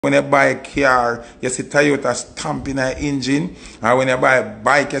When you buy a car, you see Toyota stamping an engine. And when you buy a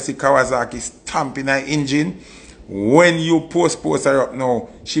bike, you see Kawasaki stamping an engine. When you post her up now,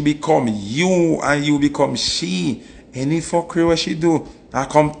 she become you and you become she. Any fuckery what she do, I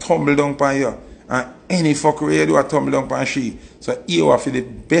come tumble down upon you. And any fuckery you do, I tumble down upon she. So you are for the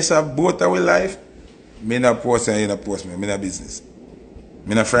best of both our life. Me not post and you not post me. Me not business.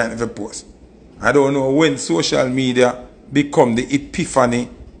 Me not frightened of post. I don't know when social media become the epiphany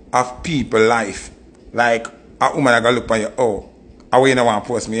of people life. Like a woman I gotta look on you, oh, how you don't want to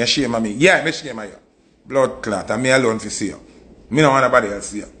post me? You shame on me. Yeah, me shame on you. Blood clot, and me alone for see you. Me don't want nobody else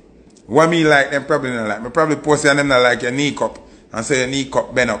see you. What me like, them probably not like. Me probably post and them not like your knee cup and say your knee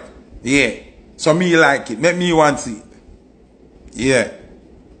cup bend up. Yeah. So me like it. Make me want to see it. Yeah.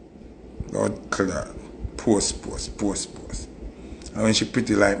 Blood clot. Post. And when she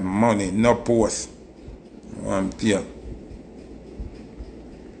pretty like money, no post. I'm here.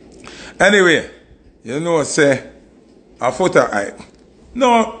 Anyway, you know, say, a Foota hype.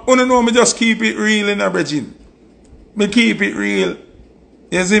 No, you know, me just keep it real in a bridging. Me keep it real.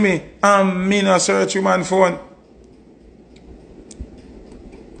 You see me? And me no search woman phone.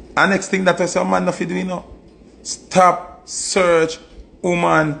 And next thing that some man no fi do, you know. Stop search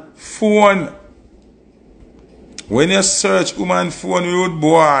woman phone. When you search woman phone, rude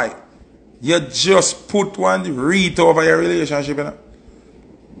boy, you just put one wreath over your relationship, you know.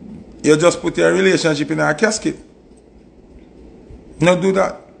 You just put your relationship in a casket. Not do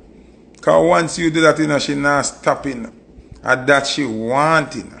that. Because once you do that, you know, she not stopping. And that she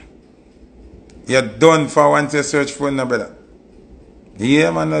wanting. You're done for once you search phone, no brother.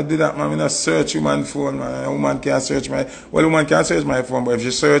 Yeah, man, not do that, man. I not search woman phone, man. A woman can't search my... Well, a woman can't search my phone, but if she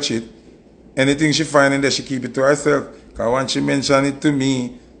search it, anything she find in there, she keep it to herself. Because once she mention it to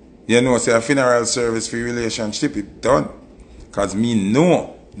me, you know, say a funeral service for your relationship, it done. Because me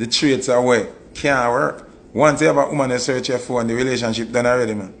know the traits are where can't work. Once you have a woman that search your phone, the relationship done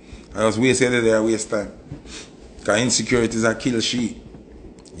already, man. I was wasting it there, waste time. Because insecurities are kill she.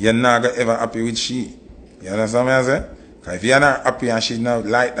 You're not gonna ever happy with she. You understand what I'm saying? Because if you're not happy and she's not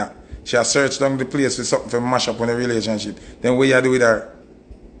like that, she has searched down the place for something to mash up on the relationship, then what you do with her?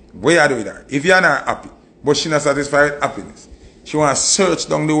 What you do with her? If you're not happy, but she's not satisfied with happiness, she want to search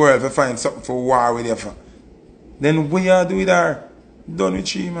down the world to find something for war with you for. Then what you do with her? Done with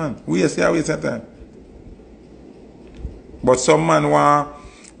she, man. Waste your time. But some man want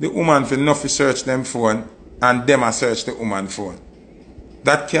the woman for enough to search them phone and them a search the woman phone.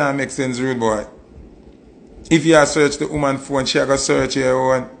 That can't make sense, rude boy. If you search the woman phone, she go search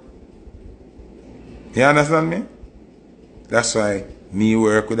your own. You understand me? That's why me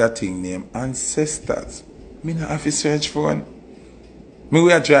work with a thing named ancestors. Me not have to search phone. Me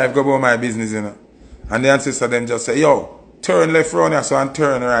will drive go about my business, you know. And the ancestors them just say, yo, turn left round here so and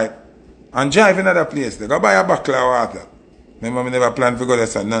turn right. And drive in another place. They go buy a bottle of water. Remember, me never planned to go there,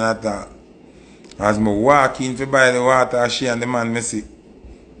 so none at all. As me walk in to buy the water, she and the man me see.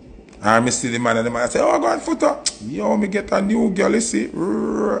 And me see the man and the man I say, oh, go on Foota. Yo, me get a new girl, you see.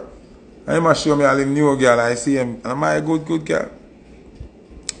 And he must show me a new girl. I see him. And I'm a good girl.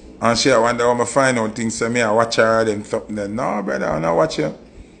 And she I wonder how I find out things. So me I watch her and something. No, brother, I don't watch you.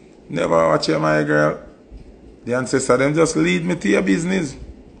 Never watch you, my girl. The ancestor them just lead me to your business.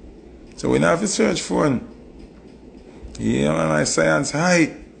 So we don't have to search for one. Yeah, man, my science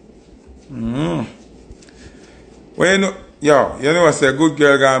high. Well, you know, yo, you know what's a good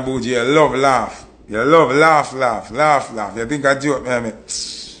girl gone bougie? You love laugh. You love laugh. You think I joke, man?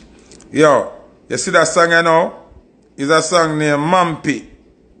 Yo, you see that song you know? It's a song named Mampy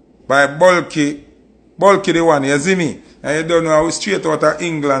by Bulky. Bulky the one, you see me? And you don't know how we straight out of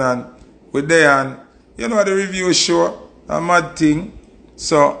England and we're there and you know the review show, a mad thing.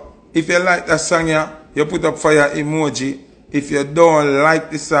 So if you like that song here, you put up fire emoji. If you don't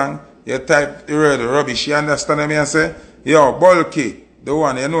like the song, you type the word rubbish. You understand me? I say, yo, Bulky, the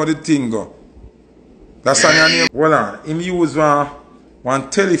one, you know the thing go. That song your name. Hold on, him use one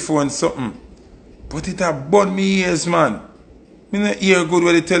telephone something. But it have burn me ears, man. Me not hear good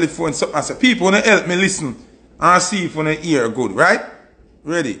with the telephone something. I say, people wanna help me listen and see if you wanna hear good, right?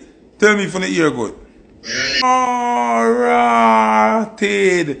 Ready? Tell me if you wanna hear good. Alright.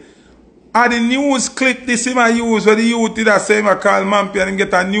 And the news clip this him I use where the youth did I say him I call Mampy and him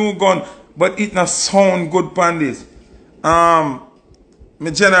get a new gun. But it not sound good pan this. My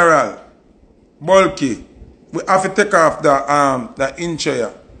general, Bulky, we have to take off the intro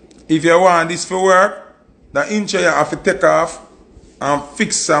here. If you want this to work, the intro here have to take off and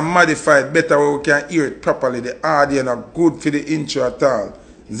fix and modify it better where we can hear it properly. The audio not good for the intro at all.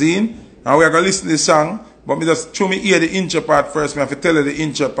 Zine? And we are going to listen to the song But me just throw me hear the intro part first. Me have to tell you the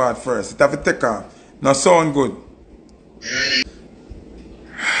intro part first. It have to take off. Now sound good.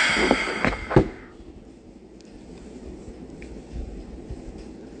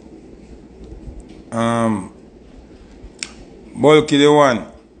 Bulky the one.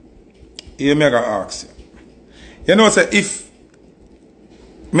 Here me gonna ask you. You know say if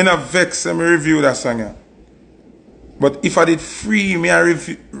me not vex me review that song here. But if I did free me a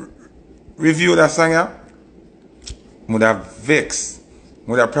review that song here, I would have vexed.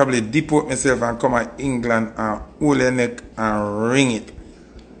 I would have probably deport myself and come to England and hold the neck and ring it.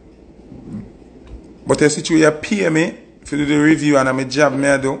 But the situation you pay me to do the review and my job me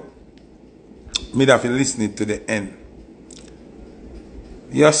I do, me have to listen it to the end.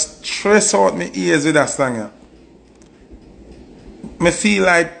 You stress out my ears with that song here. Me feel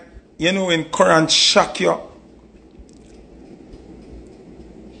like, you know, when current shock you.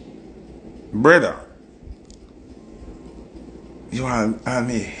 Brother, you want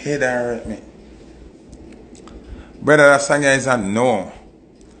me head hurt me. Brother, that song here is a no.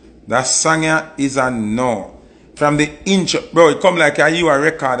 That song here is a no. From the intro, bro, it come like you a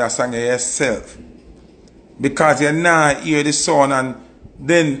record that song here yourself. Because you now hear the sound and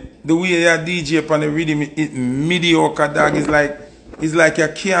then the way you DJ upon the rhythm it mediocre dog is like you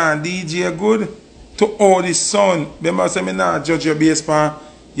can't DJ good to all this sound. Remember I say me not judge your based on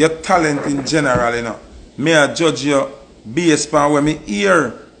your talent in general, you know. Me I judge your based on when me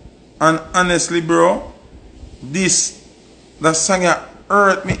hear. And honestly, bro, that song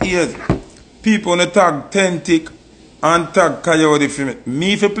hurt me ears. People on tag Tentic and tag Coyote for me.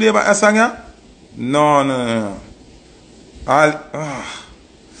 Me if you play about a song here? No. I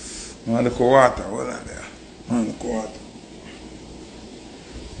want to go water. Hold on there. I want to go water.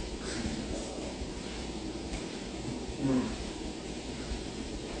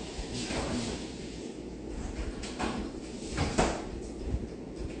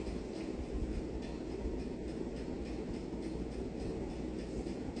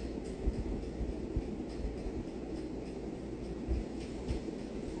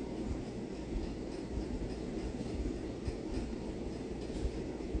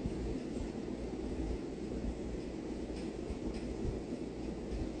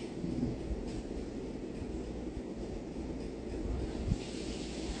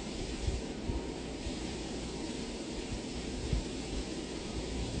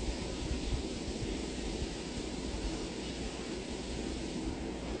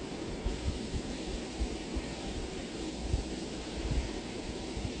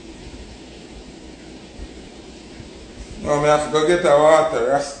 No, I have to go get a water,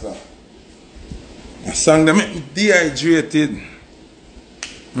 Rasta. The song that make me dehydrated.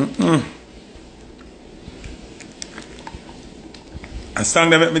 A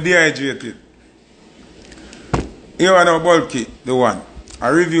song that make me dehydrated. Here I know Bulky, the one.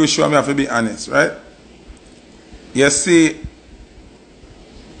 A review show me have to be honest, right? You see,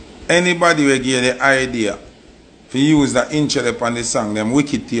 anybody will give the idea to use the intro upon the song, them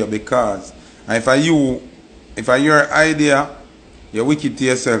wicked to you because if I your idea, you're wicked to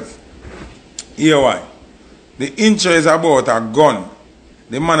yourself. Here why? The intro is about a gun.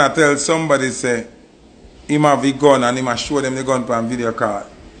 The man I tell somebody say, him have a gun and him a show them the gun on video card.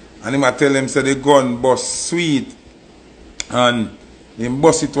 And him a tell them say the gun bust sweet. And him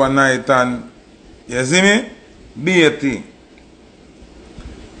bust it one night and, you see me? Be a thing.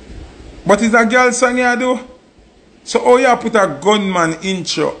 But it's a girl song you do. So how you put a gunman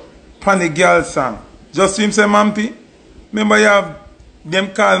intro on the girl song? Just him say Mampy. Remember you have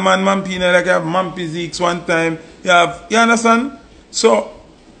them call man Mampy, you know, like you have Mampy Zeeks one time. You understand? So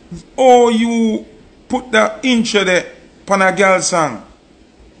how you put the intro there on a girl song?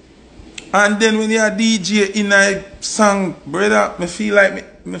 And then when you are DJ in a song, brother, me feel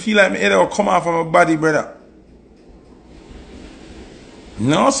like me head will come off of my body, brother.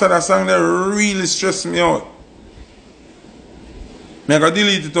 No, so that song that really stressed me out. I gotta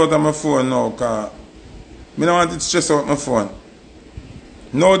delete it out of my phone now, because I don't want it to stress out my phone.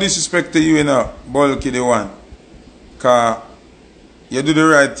 No disrespect to you, you know, Bulky the one. Because you do the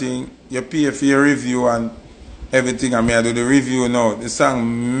right thing, you pay for your review and everything, and I do the review now. The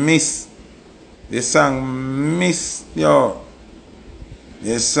song miss. The song miss, yo.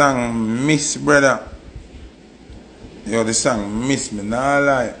 The song miss, brother. Yo, the song miss me, nah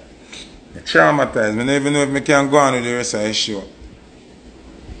lie. It traumatized me. I don't even know if I can go on with the rest of the show.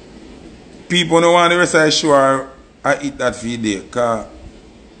 People don't want the rest of the show or I eat that video. Because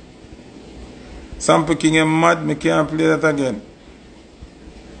some people get mad, I can't play that again.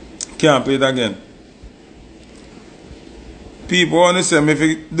 Can't play it again. People want to say, if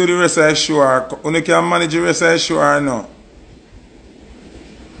you do the rest of the show, you can manage the rest of the show or no?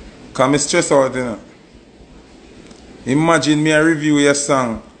 Because I stress out, you know. Imagine me a review your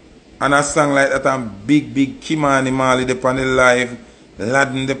song, and a song like that and big Kimani Marley up on the live,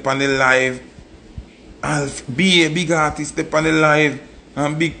 Laden up on the live, Alf be a big artist up on the live,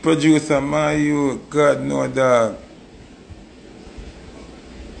 and big producer, my you, God no dog.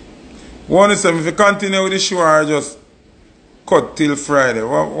 Want to say, if you continue with the show or just cut till Friday,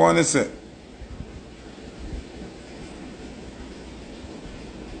 what want to say?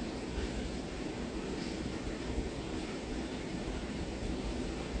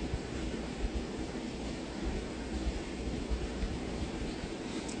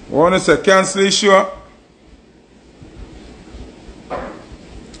 Want to say cancel the show?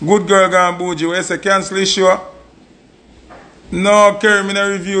 Good girl gone bougie. Where you say cancel the show? No, Kerry, me not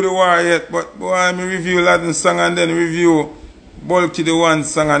review the war yet, but boy, me review Latin song and then review Bulky the One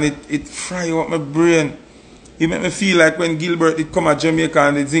song, and it fry up my brain. It make me feel like when Gilbert did come at Jamaica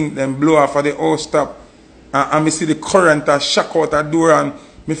and the zinc them blow off of the house top, and me see the current a shock out the door, and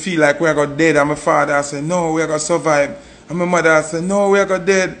me feel like we are going dead, and my father say no, we are going to survive. And my mother said, no, we are going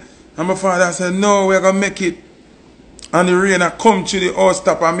dead. And my father said, no, we are going to make it. And the rain come to the house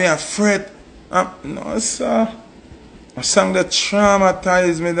top and me a fret. No, sir. A song that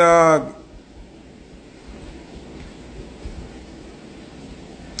traumatized me, dog.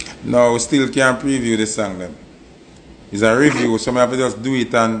 No, we still can't preview the song, then. It's a review, so I have to just do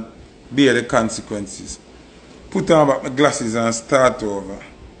it and bear the consequences. Put on back my glasses and start over.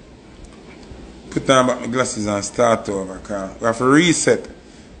 Put on back my glasses and start over, because we have to reset.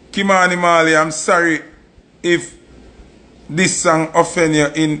 Kimani Marley, I'm sorry if this song offend you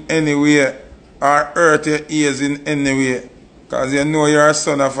in any way or hurt your ears in any way. Because you know you're a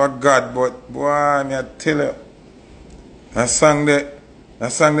son of a God, but boy, me I tell you, that song that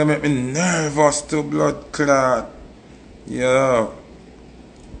make me nervous to blood clot. Yo.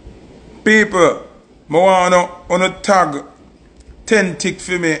 People, I want to tag Tentic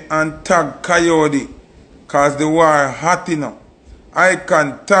for me and tag Coyote, cause the war hot enough. I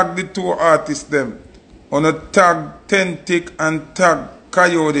can tag the two artists them. I want to tag Tentic and tag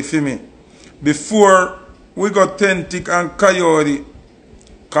Coyote for me. Before we got Tentic and Coyote,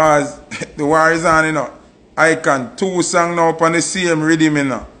 cause the war is on, you know. I can two songs now up on the same rhythm, you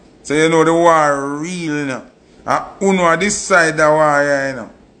know. So you know the war real, you know. And uno this side the war, you know.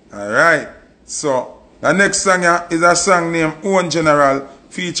 Alright. So the next song is a song named Own General,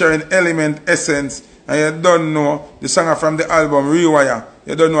 featuring Element Essence. And you don't know the song from the album Rewire.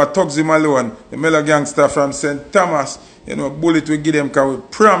 You don't know Tugsy Malone, the Mellow Gangster from St. Thomas. You know, Bullet we give them because we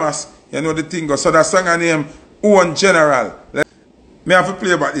promise. You know the thing goes. So the song named Own General. Me have to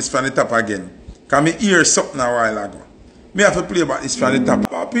play about this from the top again. Because me hear something a while ago. Me have to play about this from the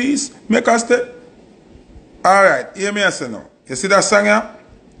top. Please, make a step. Alright, hear me say now. You see that song here?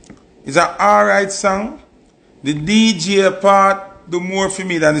 It's an alright song. The DJ part do more for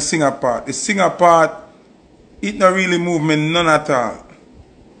me than the singer part. The singer part, it not really move me none at all.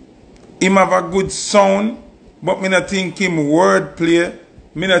 Him have a good sound, but me not think him wordplay.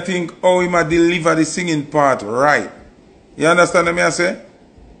 Me not think how him a deliver the singing part right. You understand what I say?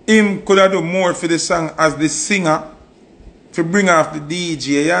 Him could have do more for the song as the singer to bring off the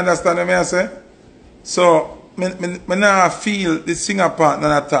DJ. You understand what I say? So, me not feel the singer part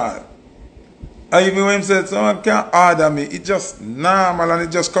none at all. And even when him said someone can't order me, it just normal and it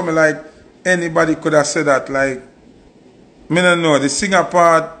just coming like anybody could have said that. Like, me don't know. The singer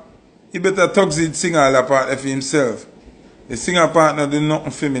part, he better Tugsy sing all the part for himself. The singer part not do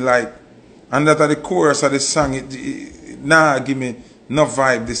nothing for me like. And that the chorus of the song, it nah give me no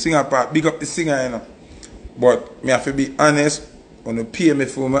vibe. The singer part, big up the singer, you know. But me have to be honest, when you pay me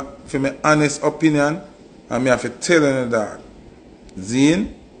for my honest opinion, and me have to tell you that.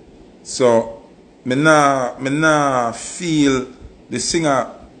 Zine? So, me nah feel the singer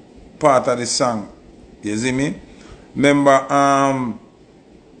part of the song. You see me? Remember,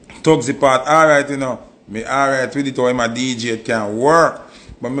 Tugsy part, alright, you know. Me alright with it, or my DJ it can work.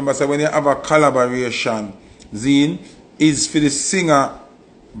 But remember, so when you have a collaboration, Zine, is for the singer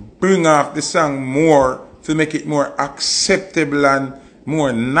bring off the song more to make it more acceptable and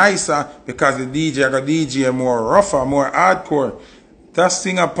more nicer, because the DJ got DJ more rougher, more hardcore. That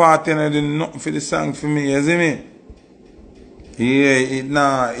singer part and I do nothing for the song for me, you see me? Yeah, it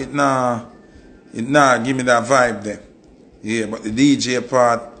nah give me that vibe there. Yeah, but the DJ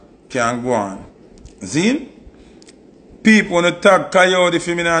part can go on. See? People wanna tag Coyote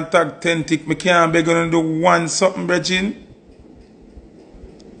for me and tag Tentic. Me can't beg on to do one something, brethren.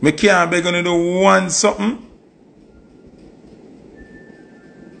 Me can't beg on to do one something.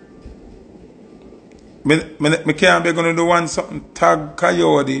 Me can't be gonna do one something tag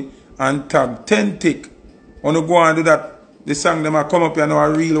Coyote and tag 10 tick. Wanna go and do that. The song them a come up here now a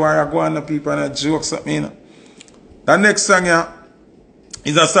real wire go on the people and a joke something, you know. The next song here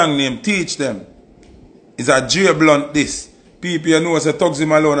is a song named Teach Them. It's a J Blunt this. People you know say Tugsy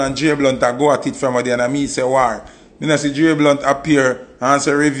Malone and J Blunt a go at it from there and me say war. Me not see J Blunt appear and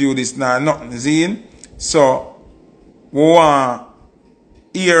say review this now nothing seen. So we want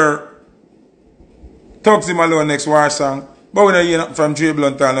hear Tugsy Malone next war song. But we don't hear nothing from J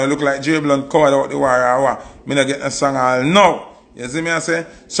Blunt and it look like J Blunt covered out the war or what. Me not get a song all now. You see me I say?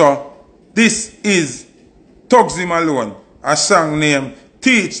 So this is Tugsy Malone, a song named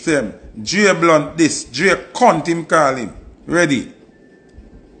Teach Them. J Blunt this. J Cunt him call him. Ready?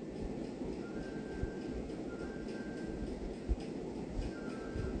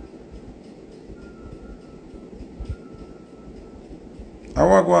 How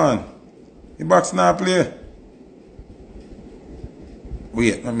I go on? The box now play.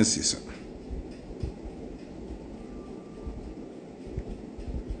 Wait, let me see something.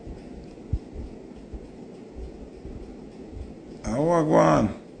 How I go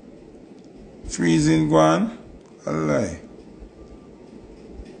on? Freezing go on? A lie.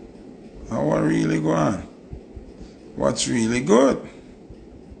 How I really go on? What's really good?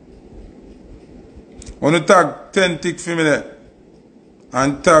 Wanna tag 10 tick for me there?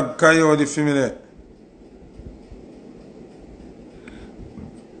 And tag Coyote for me there?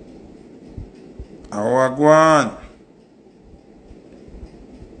 How I go on?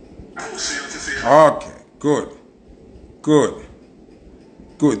 Okay, good. Good.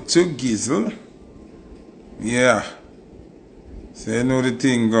 Good to Gizzle. Yeah. So you know the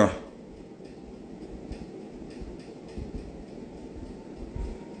thing go.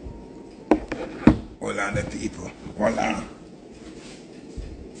 Hold on the people. Hold on.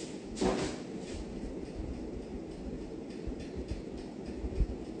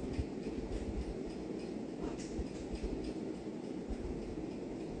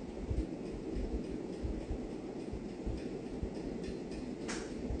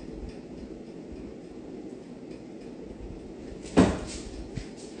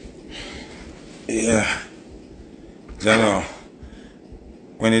 Yeah. You know,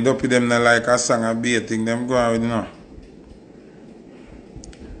 when you dopey them not like a song or baiting, them go on with, you know.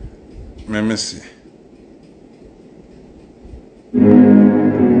 Let me see.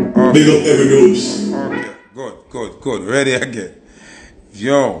 Okay. Big up every groups. Okay, good. Ready again.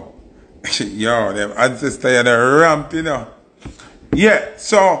 Yo, them ancestors are ramp, you know. Yeah,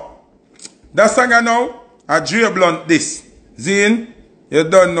 so, that song I know, a J Blunt this. Zine, you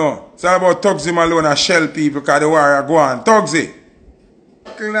don't know. It's all about Tugsy Malone and shell people because the warrior go on. Tugsy.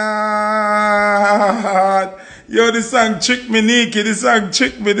 Clad. Yo, this song trick me, Nikki. This song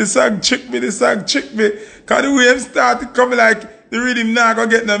trick me. Because the way it started coming like the rhythm now go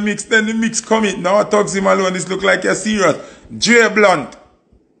get no mix. Then the mix come in. Now Tugsy Malone, this look like you're serious. J Blunt.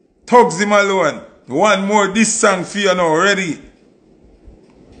 Tugsy Malone. One more this song for you now. Ready?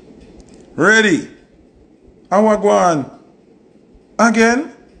 Ready? How I go on? Again?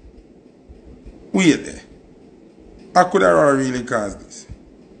 Wait there. How could I really cause this?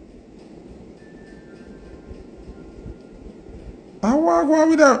 How I go on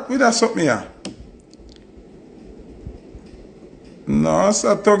with that something here? No, it's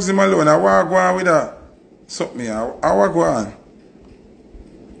a Tugsy Malone. How I go on with that something here? How I go on?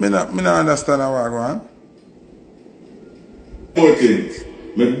 Me not understand how I go on. More things.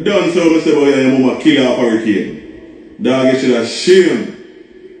 Me done so much about your mama kill off hurricane. Dog, you should have shame.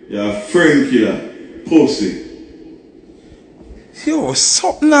 You're a friend killer. Pussy. Yo,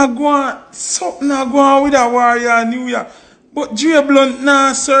 something not go on with that warrior in New York. But J Blunt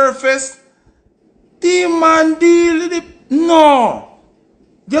now surface. The man deal with it. No.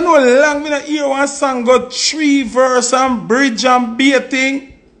 You know long me not hear one song got 3 verse and bridge and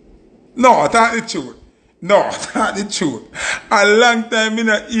baiting. No, that's the truth. A long time me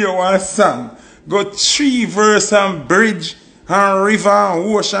not hear one song got 3 verse and bridge and river and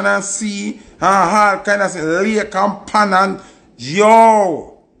ocean and sea and all kind of lake and pan and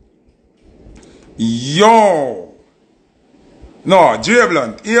yo. No, J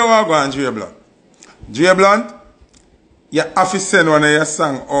Blunt. Here we go on J Blunt. J Blunt, you have to send one of your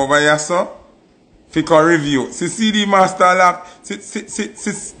song over here, so for review. See the master lap.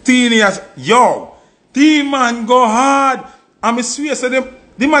 See yo. The man go hard. And I swear, so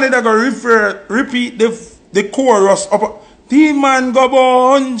the man that go repeat the chorus up. The man go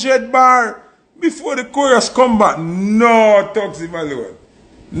about 100 bar before the chorus come back. No, Tugsy Malone.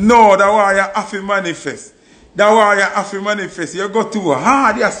 No, that why you have to manifest. You go too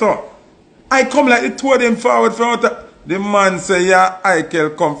hard, yes, so. I come like the two of them forward from out. The man say, yeah,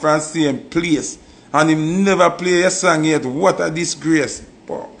 Ikel come from same place. And him never play a song yet. What a disgrace.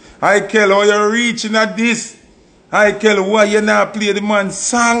 Ikel, how you reaching at this? Ikel, why you not play the man's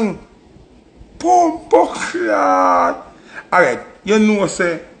song? Alright, you know,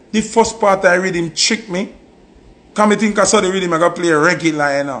 say, the first part I read him trick me. Come think I saw the rhythm I go play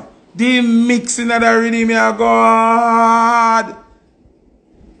regular, you know. The mixing of the rhythm, I God.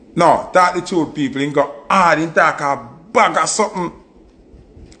 No, talk the truth, people. He got hard, he talk a bag or something.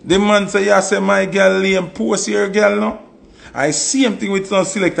 The man say, yeah, say my girl lame, post your girl, no? I see him thing with some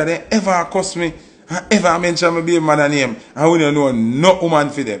selector, they ever accost me, and ever mention my baby mother name, and we don't know no woman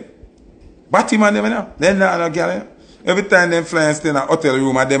for them. Batty man them, you know? They not no girl, you know? Every time them fly and stay in a hotel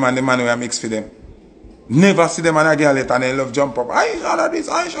room, and them and the man we mix for them. Never see them and a girl yet, and they love jump up. I shot of this,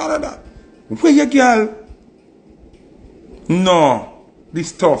 I shot of that. Where your girl? No,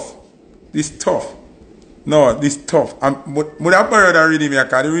 this tough. This tough. No, this tough. But I borrow the rhythm here,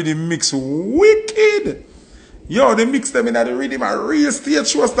 because the rhythm mix wicked. Yo, they mix them in the rhythm, a real stage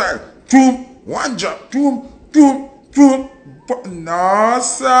show style. Boom, one drop, boom, boom, boom. No,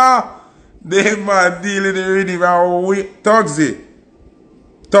 sir. They man deal in the rhythm and wait. Tugsy.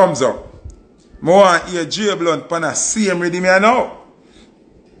 Thumbs up. I want to hear J Blunt on the same rhythm here now.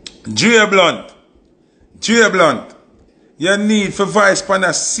 J Blunt. J Blunt. You need for voice on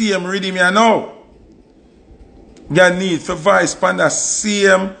the same rhythm here now. You need for voice on the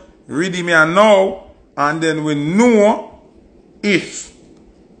same rhythm here now. And then we know if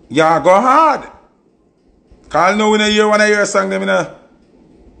you go hard. Call now when you hear one of your song them in a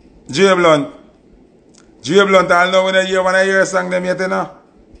J Blunt. J Blunt, I'll know when you hear one of your song them yet, you know.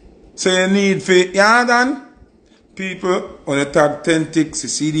 So you need for Yardan. People on the tag 10 ticks, see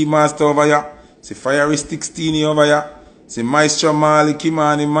CD Master over here, see Fiery 16 over here, see Maestro Mali,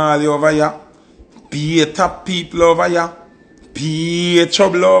 Kimani Mali over here, be a top people over here, be a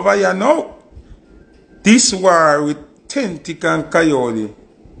trouble over here. No. This war with 10 tick and Coyote,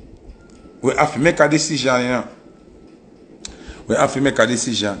 we have to make a decision, you know. We have to make a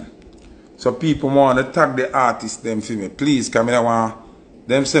decision. So people want to tag the artists them for me. Please, come here, want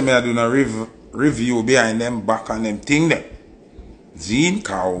them say me I do no review behind them back on them thing them. Zine,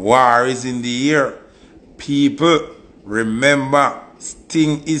 cause war is in the air. People, remember,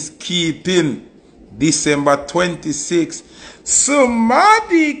 Sting is keeping December 26th.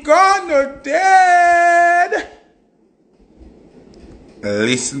 Somebody gonna dead.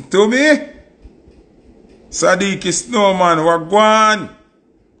 Listen to me. Sadiq Snowman, what go on?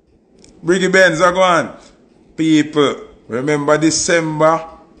 Briggy Benz, what go on? People, remember December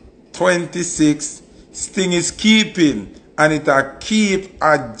 26th, Sting is keeping, and it'll keep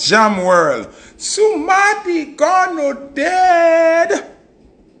a jam world. Somebody gonna dead.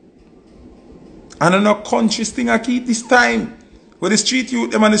 And in no country Sting I keep this time. Where the street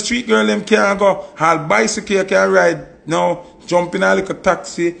youth, them and the street girl, them can't go. All bicycle can ride. No, jump in a little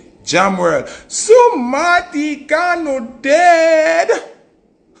taxi, jam world. Somebody gonna dead.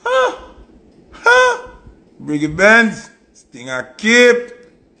 Huh? Huh? Briggy Benz, Sting I keep.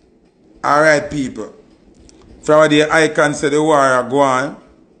 Alright, people. From the icon say the war go on.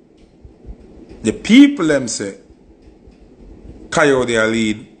 The people them say Coyote a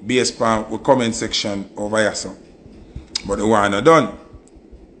lead based on the comment section over here. So. But the war not done.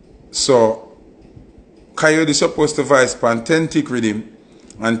 So Coyote supposed to voice pan 10 tick rhythm,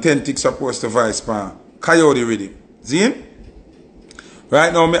 and 10 tick supposed to voice pan Coyote rhythm. See?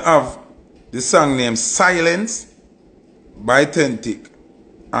 Right now I have the song named Silence by 10 tick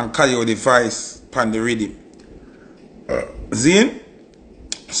and Coyote voice pan the rhythm. See?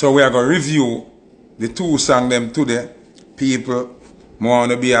 So we are going to review the two songs them today. People, I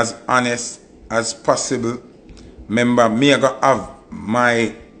want to be as honest as possible. Remember, me I going to have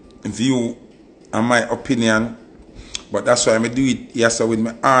my view and my opinion. But that's why I do it here so with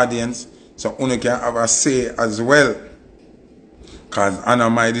my audience. So you can have a say as well. Because I know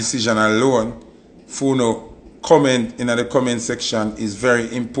my decision alone. Foota comment in the comment section is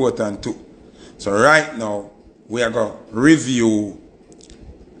very important too. So right now, we are going to review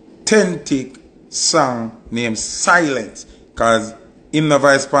 10 tick song named Silence. Because in the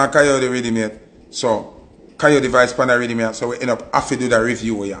voice pan Coyote rhythm yet. So Coyote voice pan the rhythm yet. So we end up having to do the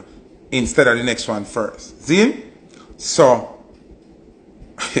review here instead of the next one first. See? So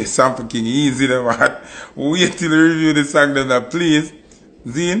something easy there, man. Wait till we review the song then, please.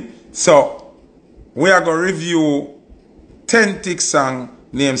 See? So we are going to review 10 tick song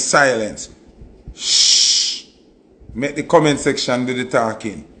named Silence. Shh. Make the comment section do the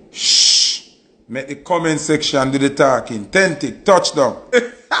talking. Shh. Make the comment section do the talking. 10 tick, touchdown.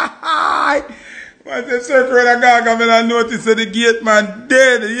 Man say circle around the gaga, man, I notice that the gate man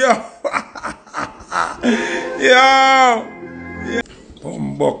dead, yo. Yo.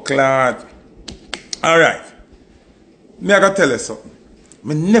 Bumbucklat. Alright. Me I gotta tell you something.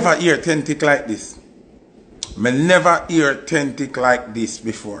 Me never hear authentic like this. Me never hear authentic like this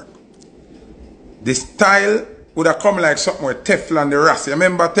before. The style would have come like something with Teflon the Ras. You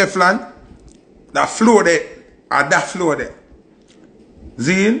remember Teflon? That flow there. Or that flow there.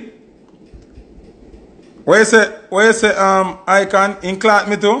 Zine? What you say, Icon, include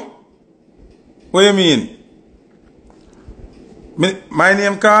me too? What you mean? My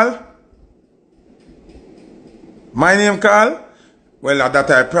name Carl? My name Carl? Well, that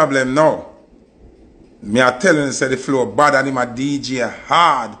a problem now. Me I tell you, say the flow bad and him a DJ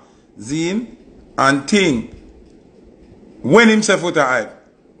hard. Zine and thing. When him say Foota hype?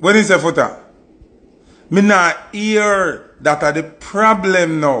 When him say Foota? Me not hear that are the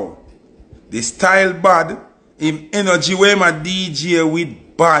problem now. The style bad, him energy where my DJ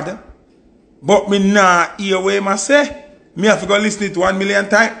with bad, but me nah hear where I say. Me have to go listen it 1 million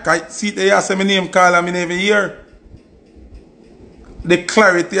times. Cause see there say my name call and me never hear. The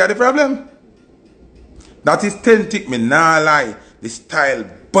clarity of the problem. That is authentic, me nah lie. The style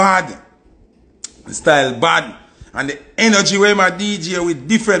bad. The style bad. And the energy where my DJ with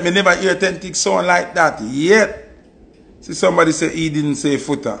different, me never hear authentic sound like that yet. See somebody say he didn't say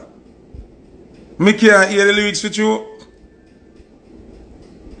Foota. Me can't hear the lyrics with you.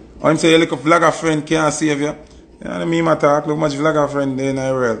 Or him say, you look a vlogger friend can't save you. You know me my talk, look much vlogger friend there in the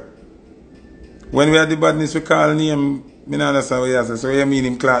world. When we had the badness we call name, me not understand what you say. So you mean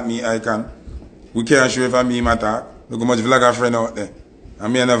him clout me Icon. We can't show if I me my talk. Look how much vlogger friend out there.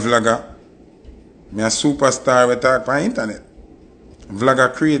 And me and a vlogger. Me a superstar we talk on internet.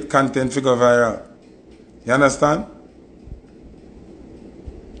 Vlogger create content figure viral. You understand?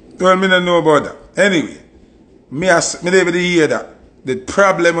 Well, me don't know about that. Anyway, me never hear that. The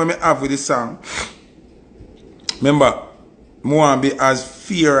problem I have with this song, remember, I want to be as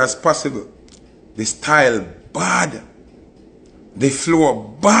fair as possible. The style bad. The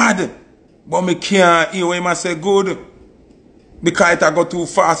flow bad. But me can't hear when I say good. Because it go too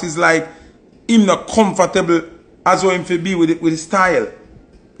fast. It's like him not comfortable as well him to be with the style.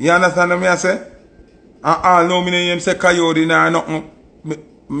 You understand what I say? And all know me him say coyote now nothing.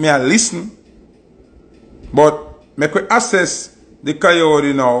 Me I listen. But me could assess the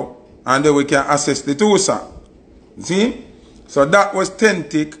coyote now and then we can assess the two song. See? So that was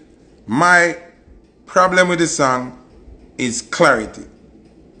authentic. My problem with the song is clarity.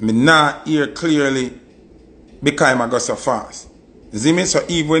 Me not hear clearly because I go so fast. You see me? So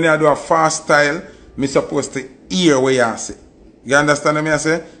even when I do a fast style, me supposed to hear what you say. You understand what I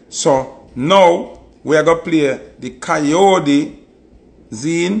say? So now we are going to play the coyote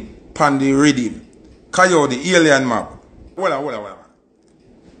zine pan the rhythm. Coyote alien map. Hold.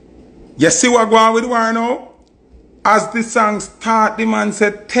 You see what going on with war now? As the song start, the man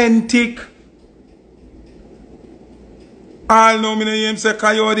said authentic. All know me know him say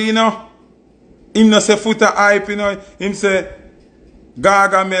coyote, you know. Him no say Foota hype, you know. Him say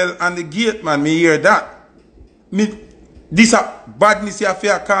Gargamel and the gate man, me hear that. Me, this a badness you have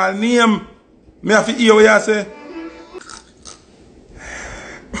to call name. Me have to hear what you say.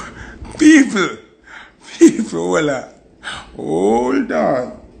 People, hold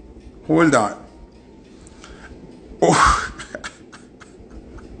on. Oh.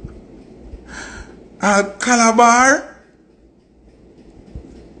 Calabar.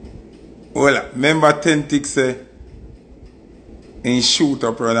 Well, remember authentic say in shoot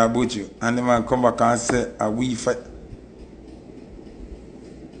up brother Buju and the man come back and say a we fight.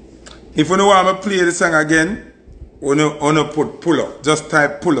 If you don't want me to play the song again, you put pull up. Just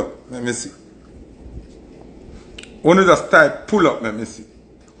type pull up. Let me see. You just type pull up. Let me see.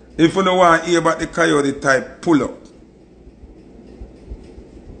 If you don't want to hear about the coyote, type pull up.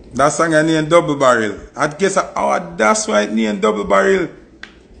 That song I named Double Barrel. I guess that's why it named Double Barrel.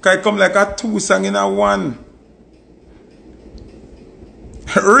 Because it come like a 2 song in a 1.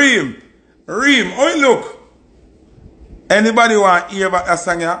 Reem. Oh look. Anybody want to hear about that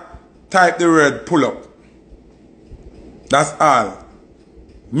song here? Type the word pull up. That's all.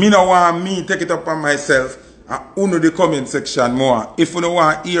 Me no want me take it up on myself and uno the comment section more. If you don't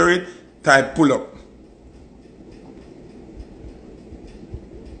want to hear it, type pull up.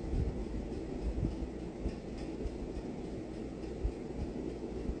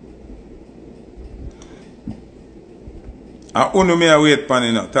 And uno me a wait pan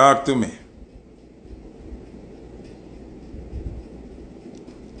you know. Talk to me.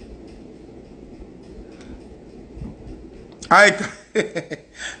 I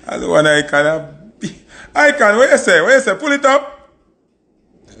don't want to call a Icon, what you say? What you say? Pull it up.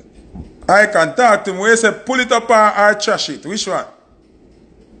 Icon, talk to me. What you say? Pull it up or trash it? Which one?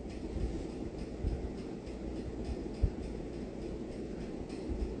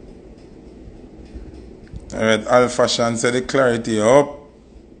 Alright, Alpha Shan said the clarity up.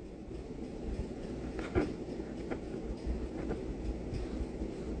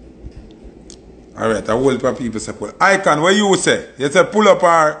 Alright, a whole heap of people say pull. Icon, what you say? You say pull up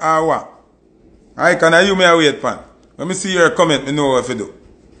or what? Icon, are you may wait, pan? Let me see your comment, me know what to do.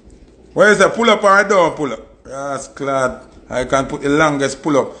 What you say, pull up or don't pull up? Yes, glad. I can put the longest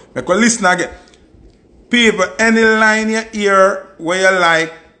pull up. Make a listen again. People, any line you hear where you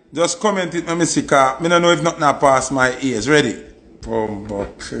like, just comment it, let me see, cause I don't know if nothing pass my ears. Ready?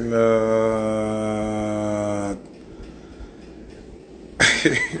 Bumbleclad.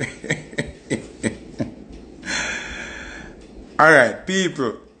 Alright,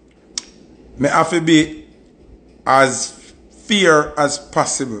 people. Me have to be as fair as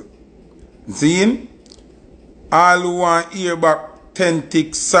possible. Zine? All who want hear back 10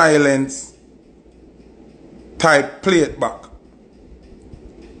 tick silence, type play it back.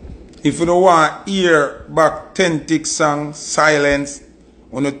 If you don't want hear back 10 tick song silence,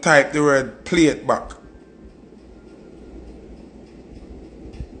 when you type the word play it back.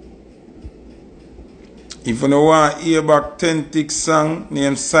 If you don't want hear back 10 tick song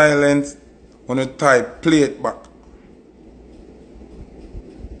name silence, when you type play it back.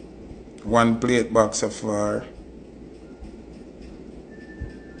 One play it back so far.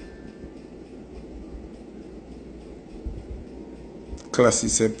 Classy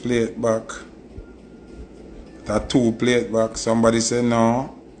said play it back. That two play it back. Somebody said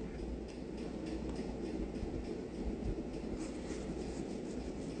no.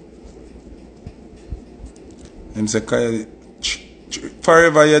 Them say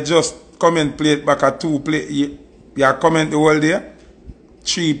forever you just comment play it back at two play. You comment the whole day.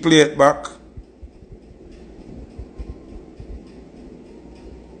 Three play it back.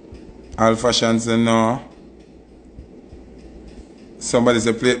 Alpha Shan said no. Somebody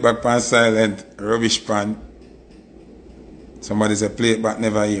say play it back pan silent, rubbish pan. Somebody say play it back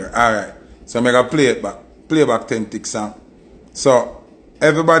never hear. Alright. So I'm going to play it back. Play back 10 tick song. So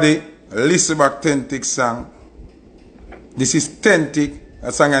everybody listen back 10 tick song. This is 10 tick.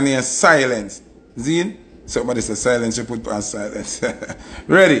 A song named Silence. Zine? Somebody say silence, you put on silence.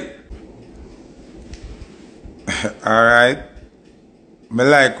 Ready? Alright. Me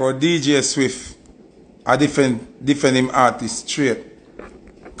like how DJ Swift I defend him artist straight.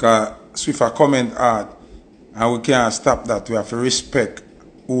 Because Swift a comment hard. And we can't stop that. We have to respect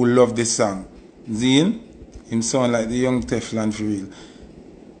who love this song. Zine? Him sound like the young Teflon for real.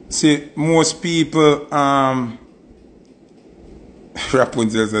 See, most people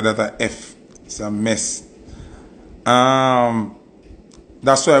Rapunzel said that a F. It's a mess.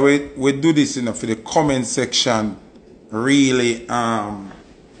 That's why we do this, you know, for the comment section really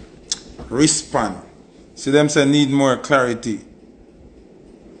respond. See them say need more clarity.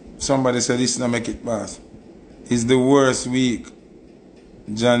 Somebody said this not make it pass. It's the worst week.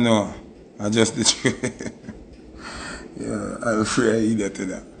 Jano. I just did. Yeah, I'm afraid I idiot to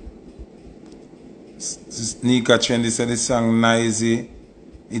that. Nika Trendy said the song Noisy.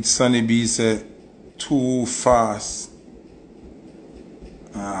 It's Sunny B said too fast.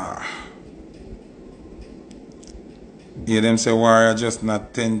 Yeah, them say warrior just not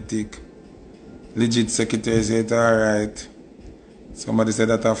authentic. Legit secretary said alright. Somebody said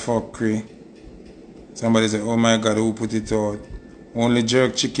that a fuckery. Somebody said, oh my god, who put it out? Only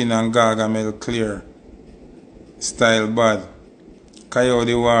jerk chicken and gargamel clear. Style bad.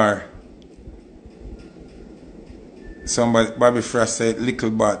 Coyote war. Somebody, Bobby Frost said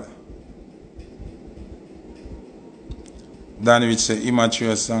little bad. Danny Rich said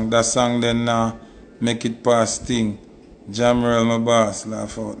immature song. That song then make it past thing. Jamrel my boss,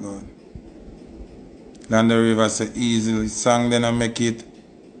 laugh out loud. Land the River said easily. Song then I make it.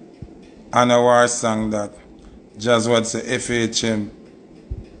 And a war song that. Just what say FHM.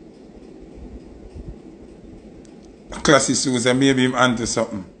 Classy Sue said maybe him onto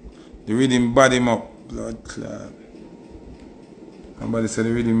something. The rhythm bad him up. Blood clot. Somebody said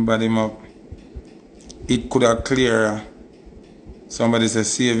the rhythm bad him up. It could have clearer. Somebody said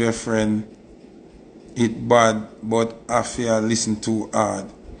save your friend. It bad, but I feel listen too hard.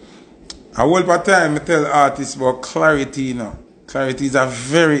 A whole part time I tell artists about clarity, you know. Clarity is a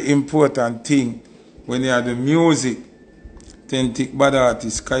very important thing when you have the music. Then take bad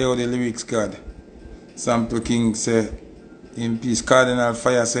artists, Coyote lyrics God. Sample King say, in peace, Cardinal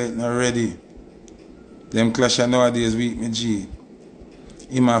Fire say it not ready. Them clash nowadays weak me G.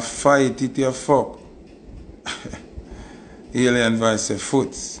 Him a fight it your fuck. Alien voice say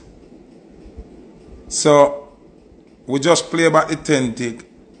Foots. So we just play about the 10 tick.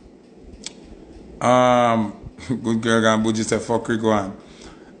 Good girl and Buji say fuck we go on.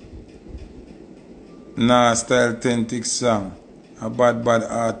 Nah style 10 tick song. A bad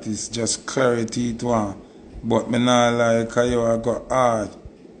artist, just clarity it one. But me not like how you I got hard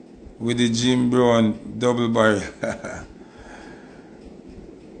with the Jim Brown double barrel.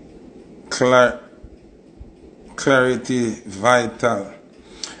 Clarity vital.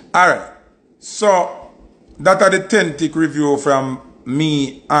 Alright. So that are the 10 tick review from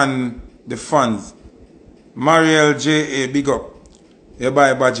me and the fans. Mariel J.A. big up. You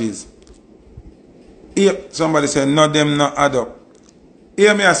buy badges. Here, somebody say no them not add up.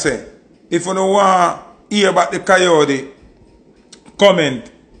 Hear me I say, if you don't want to hear about the coyote,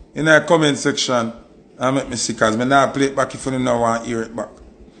 comment in the comment section and make me see, because I not play it back if you don't want to hear it back.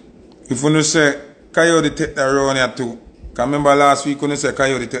 If you don't say coyote take the round here too, because remember last week you say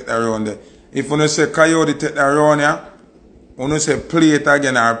coyote take the round there. If you don't say coyote take the round here, you don't say play it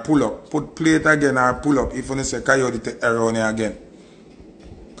again or pull up. Put play it again or pull up if you don't say coyote take the round here again.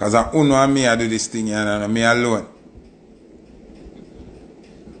 Because I Uno and me I do this thing here and me alone.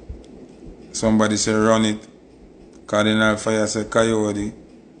 Somebody say run it. Cardinal Fire say coyote.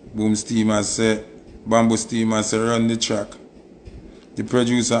 Boom Steamer say, Bamboo Steamer say run the track. The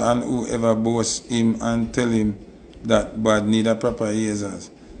producer and whoever boasts him and tell him that bad need a proper ears.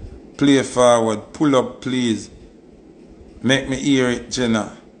 Play forward, pull up please. Make me hear it,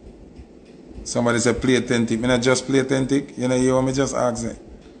 Jenna. Somebody say play 10 tick. Me not just play 10 tick. You know you want me just ask it.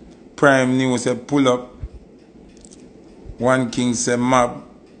 Prime News say pull up. One King say mob.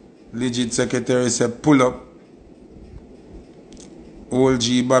 Legit Secretary say pull up. Old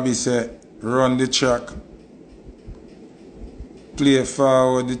G Bobby say run the track. Play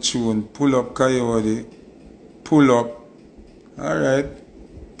forward the tune. Pull up coyote. Pull up.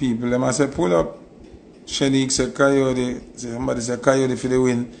 Alright. People them say pull up. Shanique say coyote. Somebody say coyote for the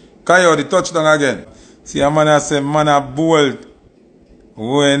win. Coyote touchdown again. See a man say man a bold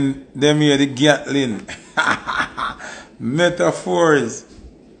when them hear the Gatling. Metaphors.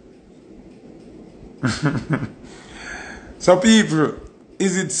 So people,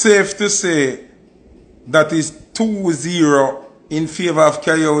 is it safe to say that is 2-0 in favor of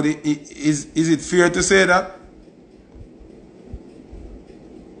Coyote? Is it fair to say that?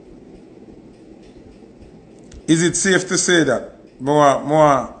 Is it safe to say that?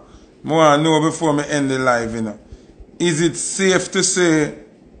 More know before me end the live, you know. Is it safe to say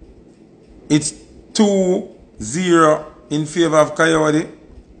it's 2-0 in favor of Coyote?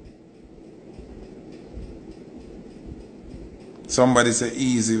 Somebody say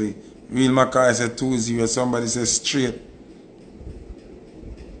easily. Real Mackay say 2-0. Somebody say straight.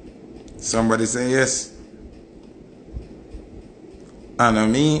 Somebody say yes.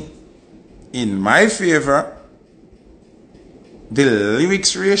 And me, in my favor, the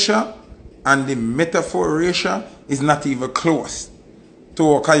lyrics ratio and the metaphor ratio is not even close to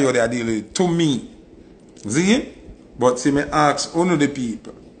what Coyote are dealing with. To me. See? But see me ask one of the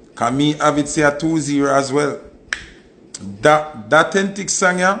people. Can me have it say a 2-0 as well? That authentic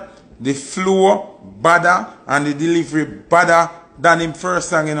song, yeah, the flow better and the delivery better than him first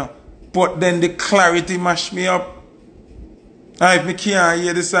song, you know. But then the clarity mash me up. And if me can't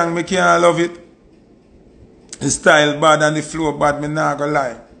hear the song, me can't love it. The style bad and the flow bad, me not gonna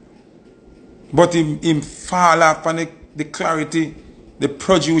lie. But him fall off on the clarity. The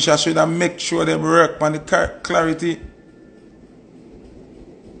producer should have make sure they work on the clarity.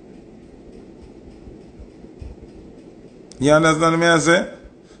 You understand me I say?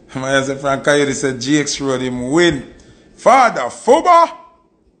 I say Frank Coyote said GX Road him win. Father Foba!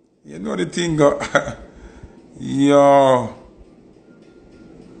 You know the thing go. Yo.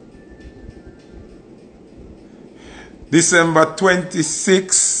 December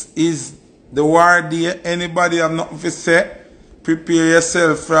 26 is the war day. Anybody have nothing to say? Prepare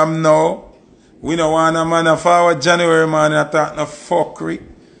yourself from now. We don't want a man forward January man and talk no fuckery.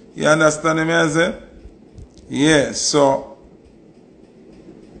 You understand me I say? Yeah, so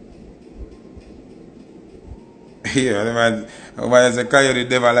yeah, the man say Coyote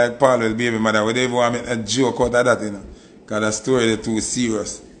devil like Paul with baby mother. We don't even want to make a joke out of that, you know. Because the story is too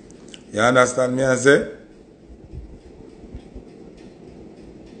serious. You understand me I say?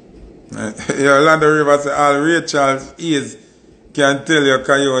 Orlando River say all Rachel's is can tell you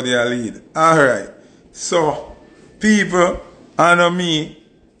Coyote a lead. Alright. So people and me,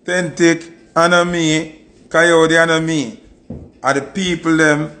 Tentic and me, Coyote and me are the people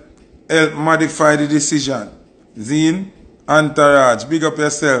them help modify the decision. Zine, Entourage, big up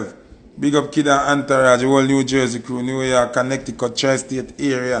yourself. Big up Kid and Entourage, whole New Jersey crew, New York, Connecticut, Tri-State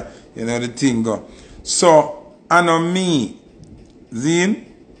area. You know the thing go. So, I know me. Zine?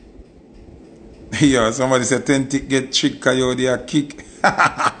 Yo, somebody said 10 tick get trick, yo, they are kick.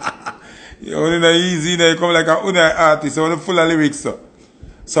 Yo, it's not easy, you come like a artist, so full of lyrics.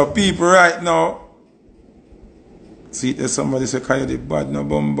 So people right now, see, there's somebody say, Kayo, the bad no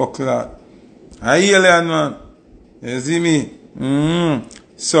bumbuckler. I hear that, man. You see me?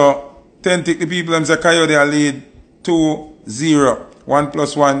 So, 10 tick the people, them say, Kayo, they are lead 2-0. 1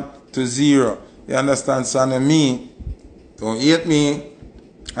 + 1 to 0. You understand, son? And me, don't hate me.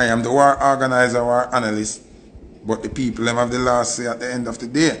 I am the war organizer, war analyst. But the people, them have the last say at the end of the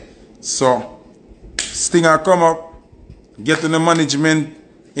day. So, Stinger come up, get on the management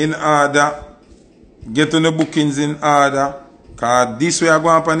in order, get on the bookings in order, because this way I go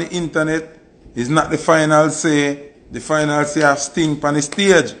up on the internet is not the final say. The final say have Sting on the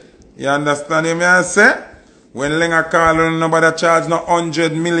stage. You understand me? I say? When Lenga call on nobody charge no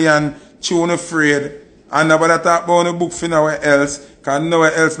 100 million tune afraid, and nobody talk about the book for nowhere else, because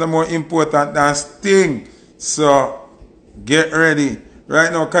nowhere else no more important than Sting. So, get ready.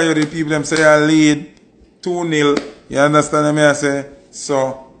 Right now, Coyote people them say I lead 2-0. You understand me? I say?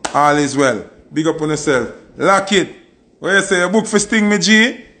 So, all is well. Big up on yourself. Lock it. What you say? A book for Sting, me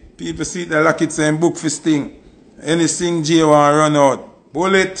G? People see the lock it saying book for Sting. Any Sting G want run out.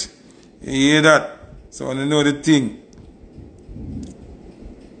 Bullet. You hear that? So, you know the thing.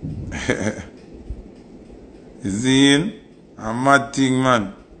 Zine, a mad thing,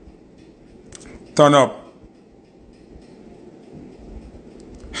 man. Turn up.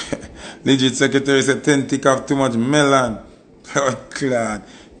 Legit secretary said 10 tick have too much melon. Oh, glad.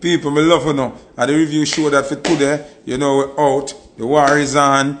 People, me love you know. At the review show that for today, you know we're out. The war is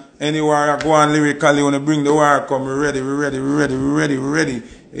on. Any war I go on lyrically, when I bring the war come, we're ready.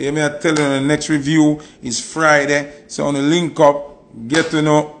 You may tell you the next review is Friday. So on the link up, get to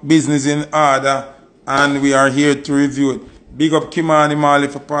know business in order, and we are here to review it. Big up Kimani Marley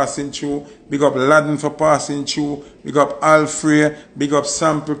for passing through. Big up Ladden for passing through. Big up Alfred. Big up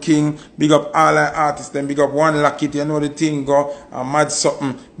Sample King. Big up all our artists. Then big up One Lockit. You know the thing go. A mad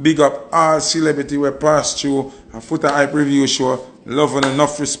something. Big up all celebrity we pass through. A Foota Hype review show. Love and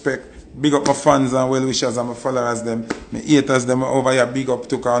enough respect. Big up my fans and well wishers and my followers them. My haters them over here. Big up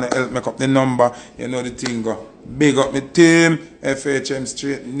to kind of help make up the number. You know the thing go. Big up my team. FHM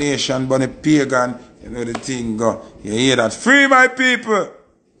Straight Nation. Bunny Pagan. You know the thing go. You hear that? Free my people!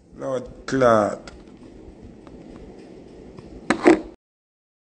 Lord God.